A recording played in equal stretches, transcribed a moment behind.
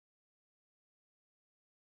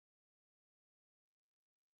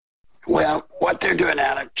Well, what they're doing,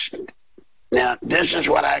 Alex, now this is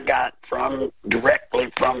what I got from directly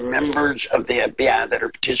from members of the FBI that are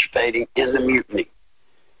participating in the mutiny.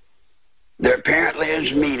 There apparently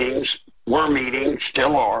is were meetings,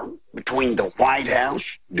 still are, between the White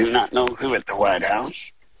House, do not know who at the White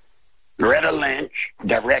House, Loretta Lynch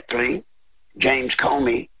directly, James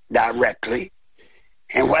Comey directly,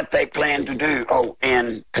 and what they plan to do,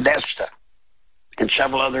 and Podesta and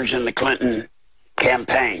several others in the Clinton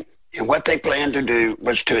campaign. And what they planned to do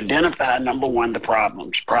was to identify, number one, the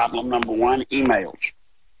problems. Problem number one, emails.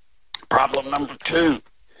 Problem number two,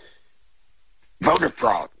 voter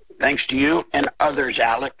fraud. Thanks to you and others,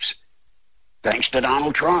 Alex. Thanks to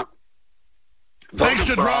Donald Trump. Thanks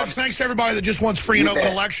to drugs. Thanks to everybody that just wants free and open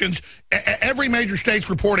elections. Every major state's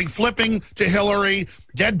reporting flipping to Hillary,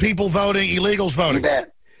 dead people voting, illegals voting. You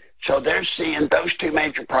bet. So they're seeing those two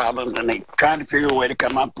major problems, and they're trying to figure a way to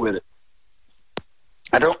come up with it.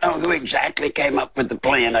 I don't know who exactly came up with the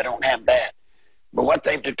plan. I don't have that. But what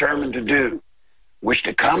they've determined to do was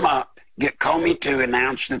to come up, get Comey to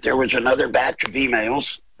announce that there was another batch of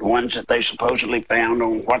emails, the ones that they supposedly found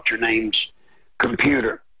on what's-her-name's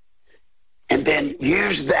computer, and then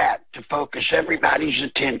use that to focus everybody's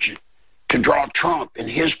attention, to draw Trump and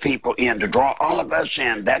his people in, to draw all of us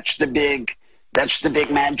in. That's the big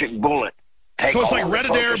magic bullet. So it's like Red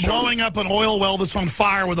Adair blowing up an oil well that's on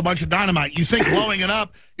fire with a bunch of dynamite. You think blowing it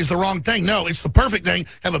up is the wrong thing. No, it's the perfect thing.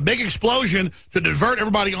 Have a big explosion to divert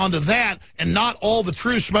everybody onto that and not all the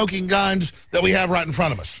true smoking guns that we have right in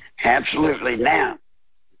front of us. Absolutely. Now,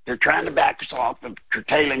 they're trying to back us off of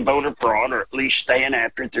curtailing voter fraud, or at least staying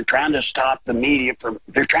after it. They're trying to stop the media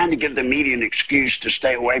they're trying to give the media an excuse to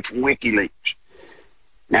stay away from WikiLeaks.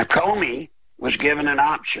 Now, Comey was given an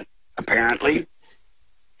option, apparently.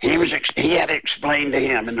 He had explained to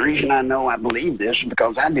him, and the reason I know I believe this is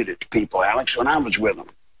because I did it to people, Alex, when I was with them.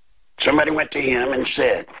 Somebody went to him and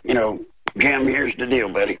said, Jim, here's the deal,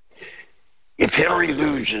 buddy. If Hillary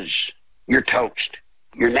loses, you're toast.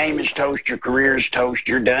 Your name is toast, your career is toast,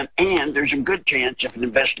 you're done, and there's a good chance if an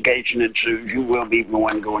investigation ensues, you will be the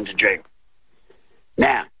one going to jail.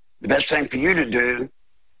 Now, the best thing for you to do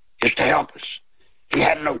is to help us. He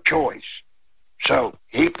had no choice. So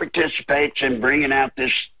he participates in bringing out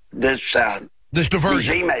this diversion. These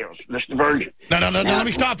emails, this diversion. No, let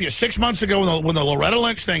me stop you. 6 months ago when the Loretta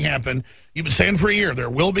Lynch thing happened, you've been saying for a year, there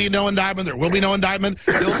will be no indictment, there will be no indictment.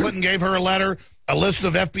 Bill Clinton gave her a letter, a list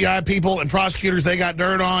of FBI people and prosecutors they got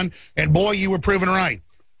dirt on, and boy, you were proven right.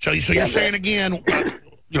 So you're saying again,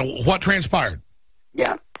 what transpired?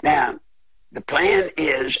 Yeah. Now, the plan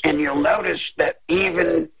is, and you'll notice that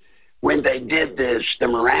even when they did this, the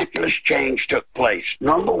miraculous change took place.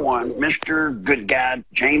 Number one, Mr. Good Guy,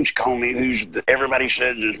 James Comey, everybody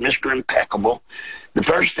says is Mr. Impeccable, the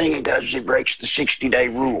first thing he does is he breaks the 60-day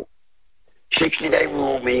rule. 60-day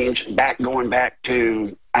rule means going back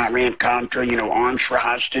to Iran-Contra, arms for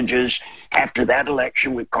hostages. After that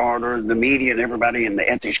election with Carter, the media and everybody in the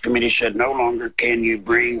ethics committee said no longer can you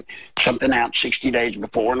bring something out 60 days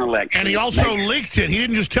before an election. And he also leaked it. He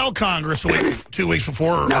didn't just tell Congress 2 weeks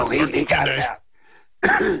before. No, he got it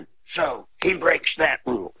out. So he breaks that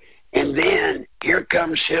rule. And then here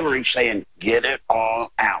comes Hillary saying, get it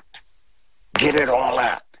all out. Get it all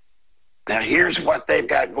out. Now, here's what they've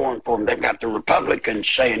got going for them. They've got the Republicans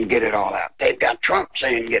saying, get it all out. They've got Trump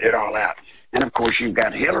saying, get it all out. And, of course, you've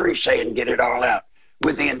got Hillary saying, get it all out,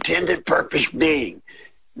 with the intended purpose being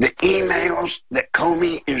the emails that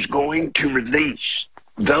Comey is going to release.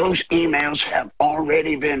 Those emails have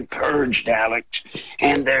already been purged, Alex,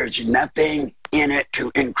 and there's nothing in it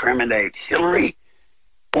to incriminate Hillary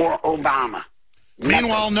or Obama.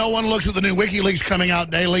 Meanwhile, no one looks at the new WikiLeaks coming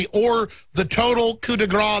out daily or the total coup de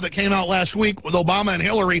grace that came out last week with Obama and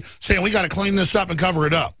Hillary saying we got to clean this up and cover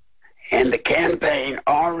it up. And the campaign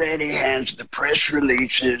already has the press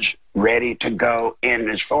releases ready to go. And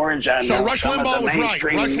as far as I know, so Rush Limbaugh was right.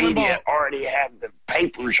 Rush Media already have the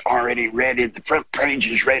papers already ready, the front page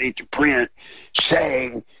is ready to print,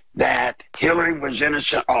 saying that Hillary was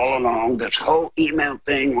innocent all along. This whole email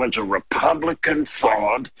thing was a Republican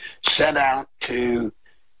fraud set out to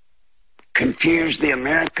confuse the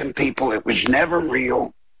American people. It was never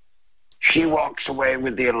real. She walks away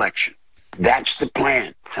with the election. That's the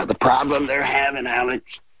plan. Now, the problem they're having,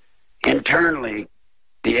 Alex, internally,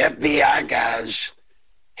 the FBI guys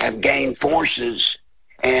have gained forces,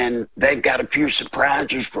 and they've got a few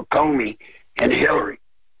surprises for Comey and Hillary.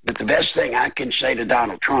 But the best thing I can say to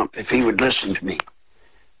Donald Trump, if he would listen to me,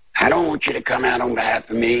 I don't want you to come out on behalf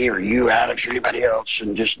of me or you, Alex, or anybody else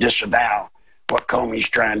and just disavow what Comey's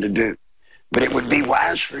trying to do. But it would be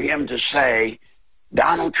wise for him to say,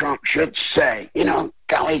 Donald Trump should say,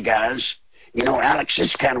 golly, guys, you know, Alex, this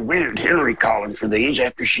is kind of weird. Hillary calling for these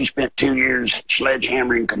after she spent 2 years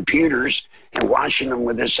sledgehammering computers and washing them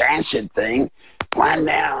with this acid thing. Why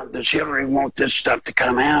now does Hillary want this stuff to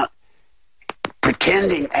come out,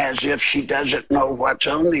 pretending as if she doesn't know what's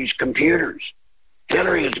on these computers?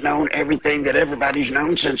 Hillary has known everything that everybody's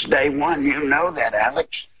known since day one. You know that,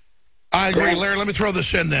 Alex. I agree, Larry. Let me throw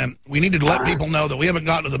this in then. We need to let people know that we haven't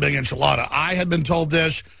gotten to the big enchilada. I had been told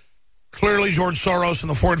this. Clearly, George Soros and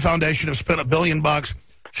the Ford Foundation have spent $1 billion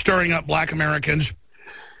stirring up black Americans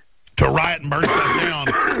to riot and burn stuff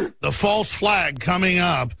down. The false flag coming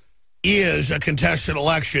up is a contested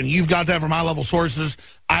election. You've got that from high-level sources.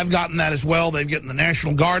 I've gotten that as well. They've gotten the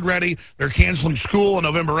National Guard ready. They're canceling school on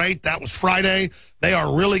November 8th. That was Friday. They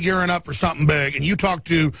are really gearing up for something big. And you talk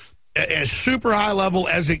to as super high level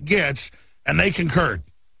as it gets, and they concurred.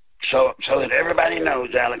 So that everybody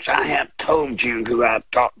knows, Alex, I have told you who I've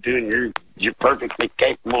talked to, and you're perfectly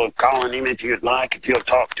capable of calling him if you'd like, if he'll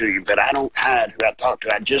talk to you. But I don't hide who I talk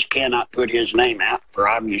to. I just cannot put his name out for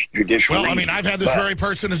obvious judicial reasons. Well, I mean, I've had this very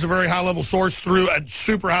person as a very high-level source through a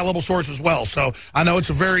super high-level source as well. So I know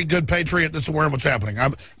it's a very good patriot that's aware of what's happening.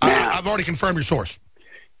 I've already confirmed your source.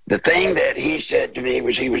 The thing that he said to me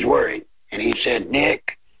was he was worried. And he said,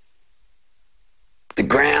 Nick, the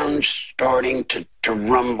ground's starting to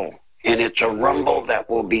rumble, and it's a rumble that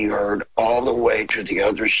will be heard all the way to the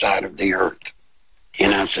other side of the earth.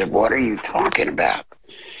 And I said, what are you talking about?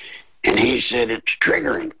 And he said, it's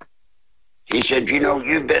triggering. He said, you know,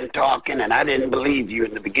 you've been talking, and I didn't believe you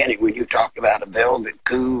in the beginning when you talked about a velvet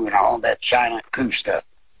coup and all that silent coup stuff.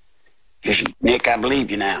 He said, Nick, I believe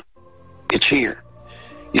you now. It's here.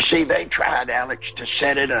 You see, they tried, Alex, to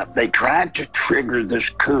set it up. They tried to trigger this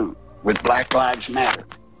coup with Black Lives Matter,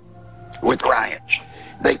 with riots.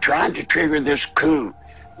 They tried to trigger this coup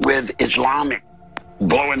with Islamic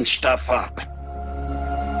blowing stuff up.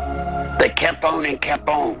 They kept on and kept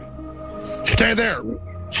on. Stay there.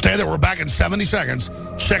 Stay there. We're back in 70 seconds.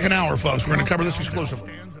 Second hour, folks. We're going to cover this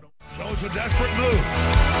exclusively. So it's a desperate move.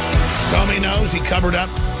 Comey knows he covered up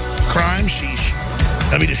crime. Sheesh.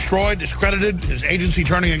 Going to be destroyed, discredited, his agency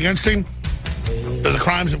turning against him. Because the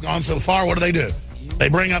crimes have gone so far, what do? They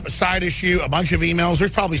bring up a side issue, a bunch of emails.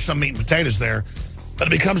 There's probably some meat and potatoes there. But it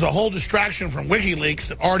becomes a whole distraction from WikiLeaks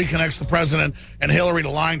that already connects the president and Hillary to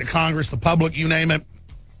lying to Congress, the public, you name it,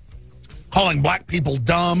 calling black people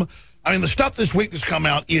dumb. I mean, the stuff this week that's come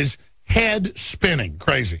out is head-spinning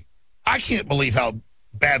crazy. I can't believe how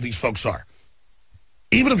bad these folks are.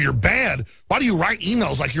 Even if you're bad, why do you write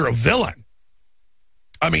emails like you're a villain?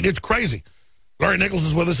 I mean, it's crazy. Larry Nichols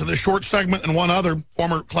is with us in this short segment, and one other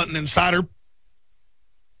former Clinton insider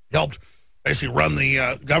helped basically run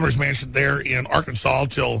the governor's mansion there in Arkansas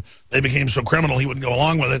until they became so criminal he wouldn't go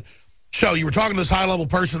along with it. So you were talking to this high-level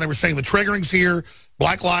person. They were saying the triggering's here.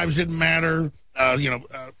 Black lives didn't matter.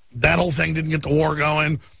 That whole thing didn't get the war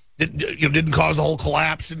going. Didn't cause the whole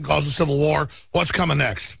collapse. Didn't cause the Civil War. What's coming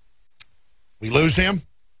next? We lose him?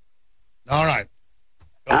 All right.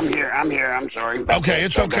 I'm here. I'm sorry. Okay,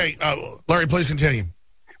 it's okay. Larry, please continue.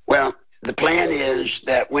 Well, the plan is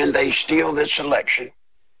that when they steal this election,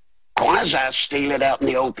 quasi-steal it out in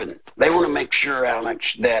the open. They want to make sure,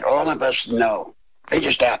 Alex, that all of us know they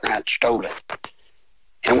just outright stole it.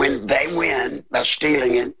 And when they win by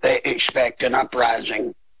stealing it, they expect an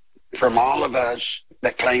uprising from all of us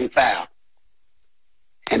that claim foul.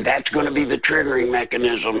 And that's going to be the triggering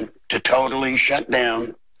mechanism to totally shut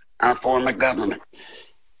down our form of government.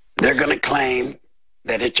 They're going to claim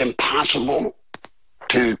that it's impossible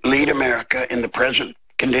to lead America in the present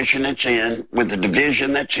condition it's in with the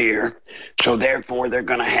division that's here. So therefore, they're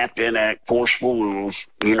going to have to enact forceful rules.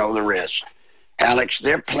 You know the rest. Alex,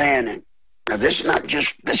 they're planning. Now, this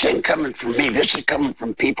ain't coming from me. This is coming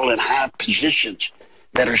from people in high positions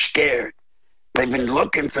that are scared. They've been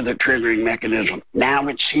looking for the triggering mechanism. Now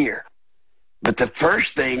it's here. But the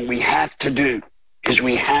first thing we have to do is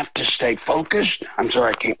we have to stay focused. I'm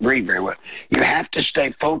sorry, I can't breathe very well. You have to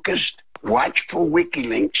stay focused. Watch for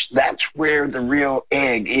WikiLeaks. That's where the real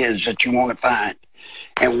egg is that you want to find.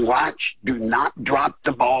 And watch, do not drop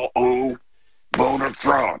the ball on voter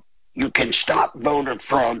fraud. You can stop voter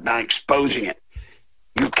fraud by exposing it.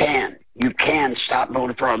 You can stop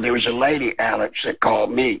voter fraud. There was a lady, Alex, that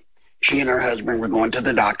called me. She and her husband were going to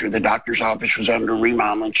the doctor. The doctor's office was under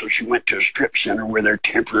remodeling, so she went to a strip center where their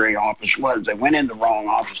temporary office was. They went in the wrong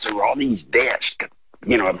office. There were all these desks,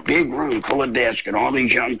 a big room full of desks and all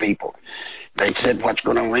these young people. They said, what's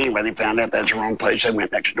going on anyway? They found out that's the wrong place. They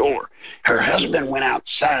went next door. Her husband went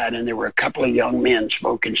outside, and there were a couple of young men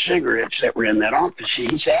smoking cigarettes that were in that office.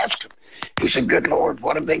 He's asked them. He said, good Lord,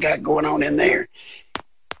 what have they got going on in there?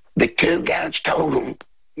 The two guys told them,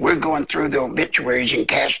 we're going through the obituaries and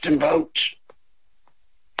casting votes.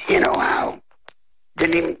 You know how?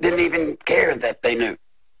 Didn't even care that they knew.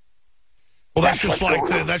 Well, that's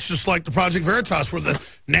just like the Project Veritas, where the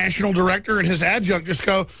national director and his adjunct just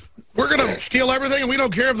go, we're going to steal everything, and we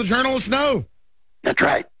don't care if the journalists know. That's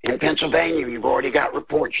right. In Pennsylvania, you've already got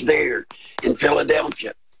reports there. In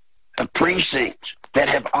Philadelphia, of precincts that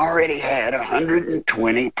have already had 120%,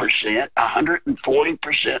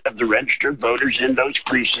 140% of the registered voters in those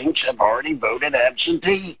precincts have already voted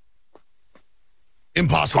absentee.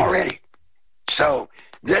 Impossible. Already. So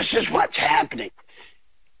this is what's happening.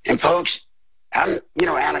 And folks,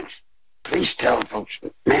 Alex, please tell folks,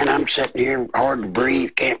 man, I'm sitting here hard to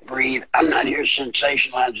breathe, can't breathe. I'm not here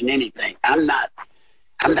sensationalizing anything. I'm not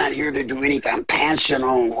here to do anything. I'm passing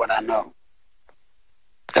on what I know.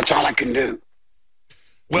 That's all I can do.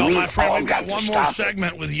 Well, my friend, we've got one more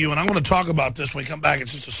segment with you, and I'm going to talk about this when we come back.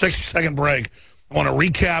 It's just a 60-second break. I want to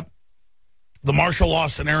recap the martial law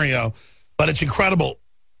scenario, but it's incredible.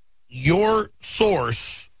 Your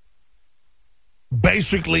source,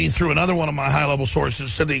 basically through another one of my high-level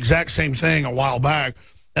sources, said the exact same thing a while back.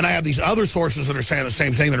 And I have these other sources that are saying the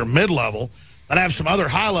same thing that are mid-level. And I have some other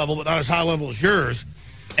high-level, but not as high-level as yours.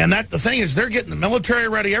 And the thing is, they're getting the military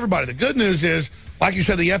ready, everybody. The good news is, like you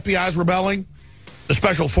said, the FBI is rebelling. The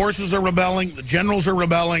special forces are rebelling. The generals are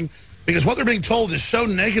rebelling. Because what they're being told is so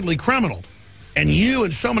nakedly criminal. And you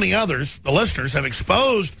and so many others, the listeners, have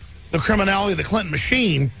exposed the criminality of the Clinton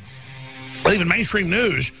machine. But even mainstream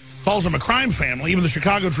news calls them a crime family. Even the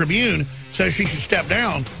Chicago Tribune says she should step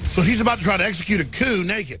down. So she's about to try to execute a coup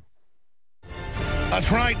naked. That's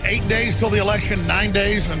right. 8 days till the election, 9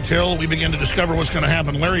 days until we begin to discover what's going to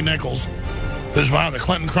happen. Larry Nichols, who's behind the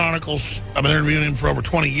Clinton Chronicles, I've been interviewing him for over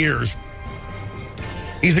 20 years.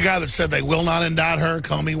 He's the guy that said they will not indict her.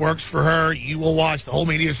 Comey works for her. You will watch. The whole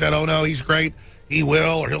media said, oh, no, he's great. He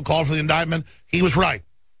will, or he'll call for the indictment. He was right.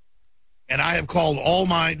 And I have called all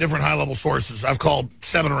my different high-level sources. I've called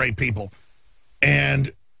 7 or 8 people. And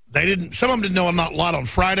they didn't, some of them didn't know a lot on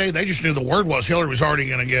Friday. They just knew the word was Hillary was already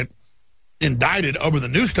going to get indicted over the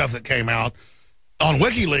new stuff that came out on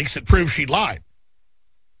WikiLeaks that proved she'd lied.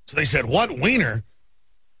 So they said, what, Wiener?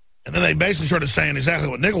 And then they basically started saying exactly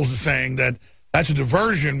what Nichols is saying, that that's a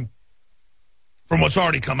diversion from what's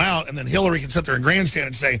already come out, and then Hillary can sit there and grandstand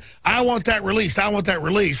and say, I want that released, I want that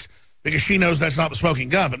released, because she knows that's not the smoking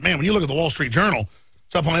gun. But, man, when you look at the Wall Street Journal,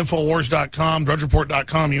 it's up on Infowars.com,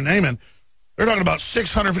 DrudgeReport.com, you name it, they're talking about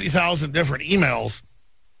 650,000 different emails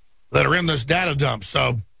that are in this data dump.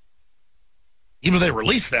 So even if they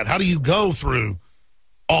release that, how do you go through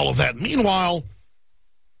all of that? Meanwhile,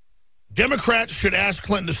 Democrats should ask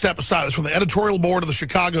Clinton to step aside. That's from the editorial board of the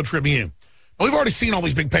Chicago Tribune. Now, we've already seen all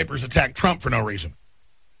these big papers attack Trump for no reason.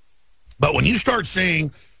 But when you start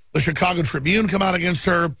seeing the Chicago Tribune come out against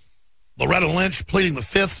her, Loretta Lynch pleading the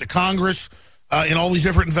fifth to Congress in all these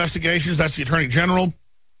different investigations, that's the Attorney General.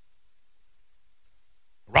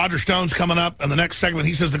 Roger Stone's coming up in the next segment.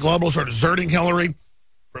 He says the globals are deserting Hillary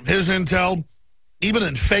from his intel, even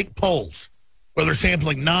in fake polls, where they're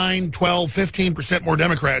sampling 9, 12, 15% more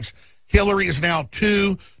Democrats. Hillary is now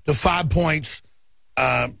 2 to 5 points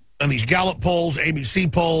in these Gallup polls,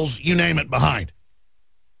 ABC polls, you name it, behind.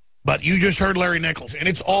 But you just heard Larry Nichols, and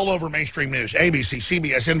it's all over mainstream news, ABC,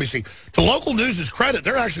 CBS, NBC. To local news' credit,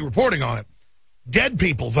 they're actually reporting on it. Dead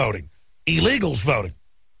people voting, illegals voting.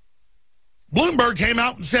 Bloomberg came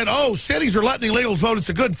out and said, oh, cities are letting illegals vote. It's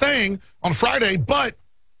a good thing on Friday, but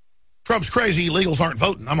Trump's crazy, illegals aren't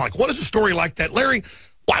voting. I'm like, what is a story like that? Larry,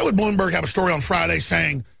 why would Bloomberg have a story on Friday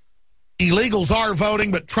saying illegals are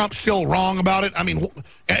voting, but Trump's still wrong about it? I mean,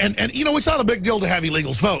 and you know, it's not a big deal to have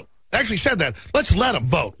illegals vote. They actually said that. Let's let them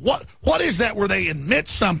vote. What is that where they admit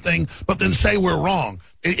something but then say we're wrong?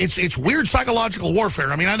 It's weird psychological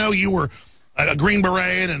warfare. I mean, I know you were a Green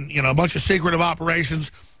Beret and, you know, a bunch of secretive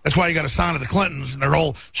operations. That's why you got assigned to the Clintons, and their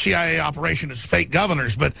whole CIA operation is fake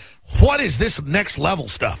governors. But what is this next level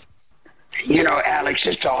stuff? You know, Alex,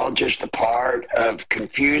 it's all just a part of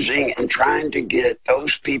confusing and trying to get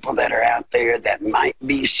those people that are out there that might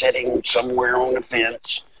be sitting somewhere on the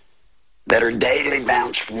fence, that are daily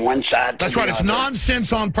bounced from one side to the other. That's right. It's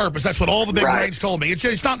nonsense on purpose. That's what all the big brains told me.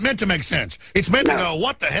 It's not meant to make sense. It's meant to go,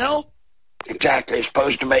 what the hell? Exactly. It's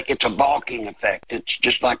supposed to make, it's a balking effect. It's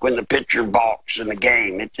just like when the pitcher balks in the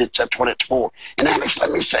game. That's what it's for. And Alex, let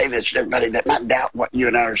me say this to everybody that might doubt what you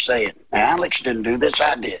and I are saying. Now, Alex didn't do this.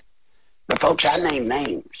 I did. But folks, I named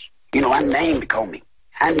names. You know, I named Comey.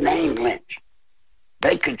 I named Lynch.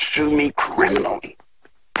 They could sue me criminally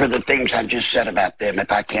for the things I just said about them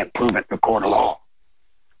if I can't prove it in a court of law.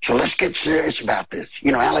 So let's get serious about this.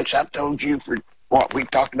 You know, Alex, I've told you for what we've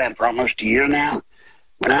talked about for almost a year now,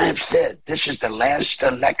 when I have said this is the last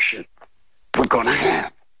election we're going to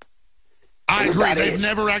have. I agree. They've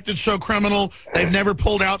never acted so criminal. They've never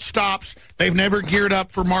pulled out stops. They've never geared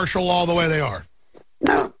up for martial law the way they are.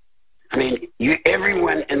 No. I mean,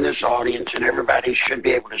 everyone in this audience and everybody should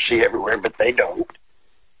be able to see everywhere, but they don't.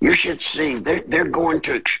 You should see they're going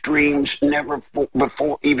to extremes never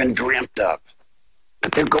before even dreamt of.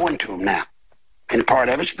 But they're going to them now. And part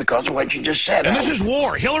of it's because of what you just said. And this is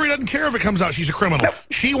war. Hillary doesn't care if it comes out she's a criminal. Nope.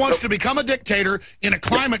 She wants to become a dictator in a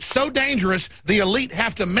climate so dangerous, the elite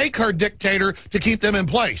have to make her dictator to keep them in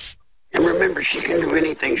place. And remember, she can do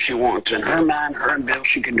anything she wants. In her mind, her and Bill,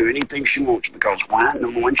 she can do anything she wants. Because why?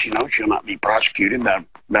 Number one, she knows she'll not be prosecuted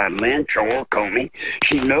by Lynch or Comey.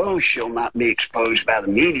 She knows she'll not be exposed by the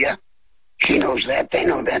media. She knows that. They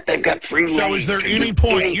know that. They've got free reign. So is there any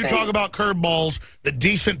point, you talk about curveballs that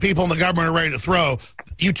decent people in the government are ready to throw.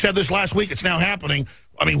 You said this last week. It's now happening.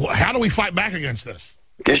 I mean, how do we fight back against this?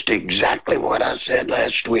 Just exactly what I said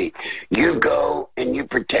last week. You go and you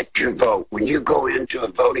protect your vote. When you go into a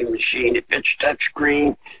voting machine, if it's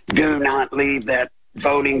touchscreen, do not leave that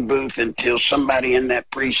voting booth until somebody in that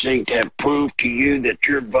precinct have proved to you that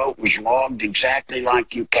your vote was logged exactly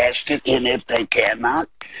like you cast it. And if they cannot,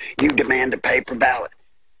 you demand a paper ballot.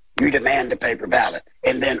 You demand a paper ballot.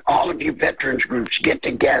 And then all of you veterans groups get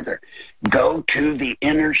together, go to the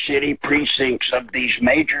inner city precincts of these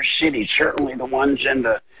major cities, certainly the ones in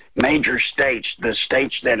the major states, the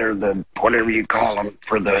states that are the, whatever you call them,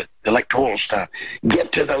 for the electoral stuff.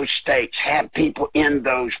 Get to those states, have people in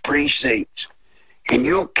those precincts, and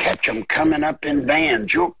you'll catch them coming up in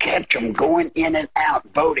vans. You'll catch them going in and out,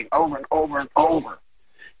 voting over and over and over.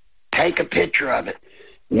 Take a picture of it.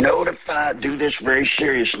 Notify, do this very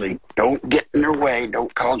seriously. Don't get in their way.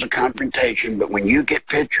 Don't cause a confrontation. But when you get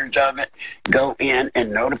pictures of it, go in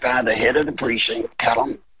and notify the head of the precinct. Tell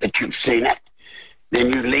them that you've seen it.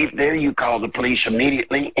 Then you leave there. You call the police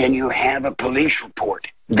immediately, and you have a police report.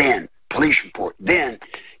 Then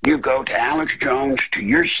you go to Alex Jones, to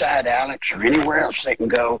your site, Alex, or anywhere else they can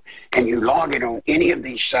go, and you log it on any of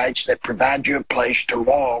these sites that provide you a place to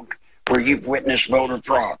log where you've witnessed voter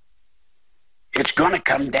fraud. It's going to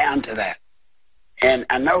come down to that. And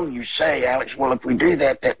I know you say, Alex, well, if we do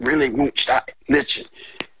that, that really won't stop. Listen,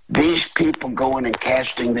 these people going and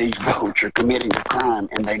casting these votes are committing a crime,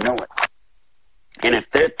 and they know it. And if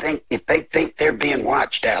they think they're being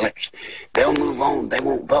watched, Alex, they'll move on. They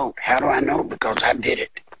won't vote. How do I know? Because I did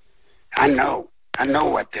it. I know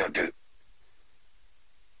what they'll do.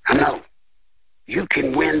 I know. You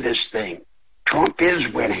can win this thing. Trump is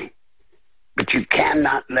winning. But you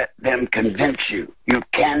cannot let them convince you. You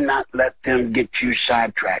cannot let them get you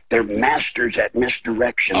sidetracked. They're masters at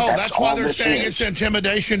misdirection. Oh, that's why they're saying it's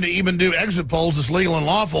intimidation to even do exit polls. It's legal and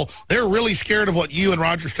lawful. They're really scared of what you and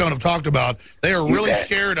Roger Stone have talked about. They are really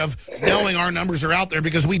scared of knowing our numbers are out there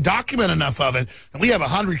because we document enough of it. And we have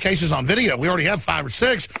 100 cases on video. We already have 5 or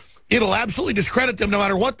 6. It'll absolutely discredit them no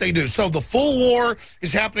matter what they do. So the full war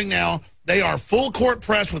is happening now. They are full court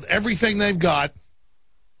press with everything they've got.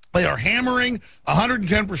 They are hammering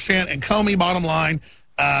 110%, and Comey, bottom line,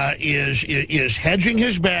 is hedging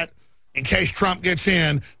his bet in case Trump gets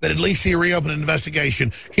in, that at least he reopen an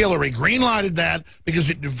investigation. Hillary green-lighted that because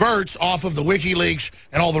it diverts off of the WikiLeaks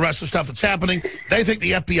and all the rest of the stuff that's happening. They think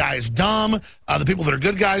the FBI is dumb, the people that are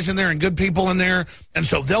good guys in there and good people in there, and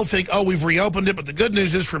so they'll think, oh, we've reopened it, but the good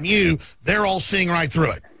news is from you, they're all seeing right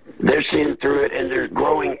through it. They're seeing through it, and they're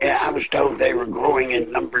growing. I was told they were growing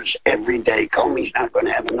in numbers every day. Comey's not going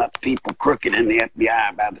to have enough people crooked in the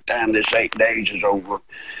FBI by the time this 8 days is over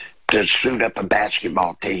to suit up a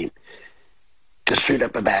basketball team.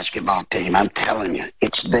 I'm telling you,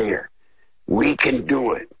 it's there. We can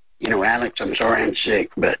do it. You know, Alex, I'm sorry I'm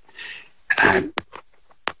sick, but I'm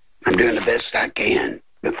doing the best I can.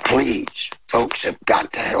 But please, folks have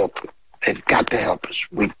got to help. They've got to help us.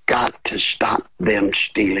 We've got to stop them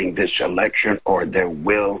stealing this election, or there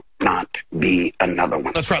will not be another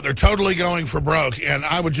one. That's right. They're totally going for broke. And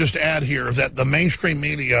I would just add here that the mainstream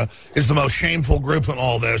media is the most shameful group in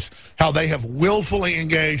all this, how they have willfully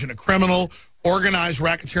engaged in a criminal, organized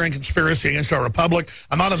racketeering conspiracy against our republic.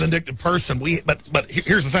 I'm not a vindictive person, but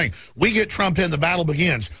here's the thing. We get Trump in, the battle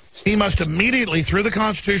begins. He must immediately, through the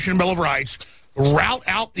Constitution and Bill of Rights, route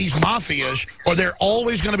out these mafias, or they're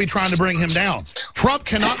always going to be trying to bring him down. Trump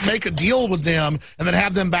cannot make a deal with them and then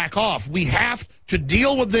have them back off. We have to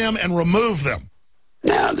deal with them and remove them.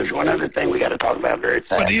 Now, there's one other thing we got to talk about very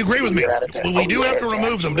fast. But do you agree with me? We do have to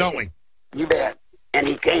remove them, don't we? You bet. And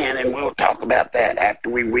he can, and we'll talk about that after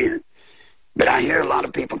we win. But I hear a lot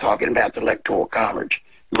of people talking about the Electoral College.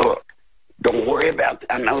 Look, Don't worry about,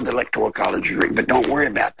 I know the Electoral College is rigged, but don't worry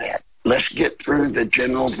about that. Let's get through the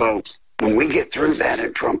general vote. When we get through that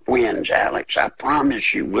and Trump wins, Alex, I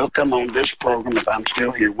promise you, we'll come on this program, if I'm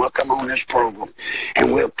still here, we'll come on this program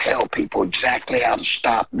and we'll tell people exactly how to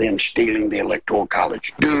stop them stealing the Electoral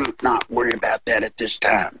College. Do not worry about that at this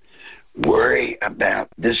time. Worry about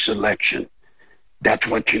this election. That's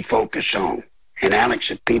what you focus on. And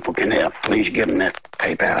Alex, if people can help, please give them that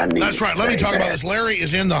PayPal. I need. That's right. Let me talk about this. Larry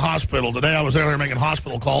is in the hospital. Today I was there making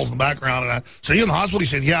hospital calls in the background. And I said, you in the hospital? He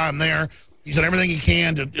said, yeah, I'm there. He said everything he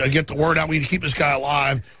can to get the word out. We need to keep this guy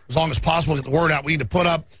alive as long as possible, get the word out. We need to put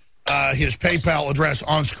up his PayPal address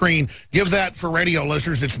on screen. Give that for radio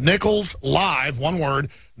listeners. It's Nichols Live, one word,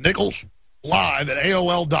 Nichols Live at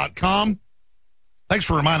AOL.com. Thanks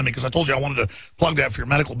for reminding me, because I told you I wanted to plug that for your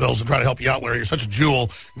medical bills and try to help you out, Larry. You're such a jewel.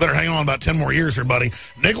 You better hang on about 10 more years here, buddy.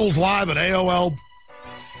 Nichols Live at AOL.com,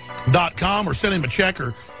 or send him a check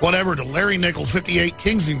or whatever to Larry Nichols, 58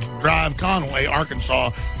 Kensington Drive, Conway,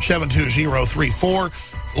 Arkansas, 72034.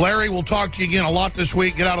 Larry, we'll talk to you again a lot this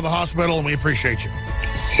week. Get out of the hospital, and we appreciate you.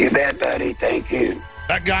 You bet, buddy. Thank you.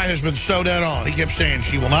 That guy has been so dead on. He kept saying,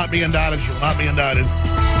 she will not be indicted, she will not be indicted.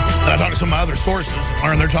 And I talked to some of my other sources and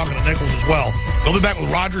learned they're talking to Nichols as well. We'll be back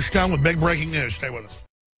with Roger Stone with big breaking news. Stay with us.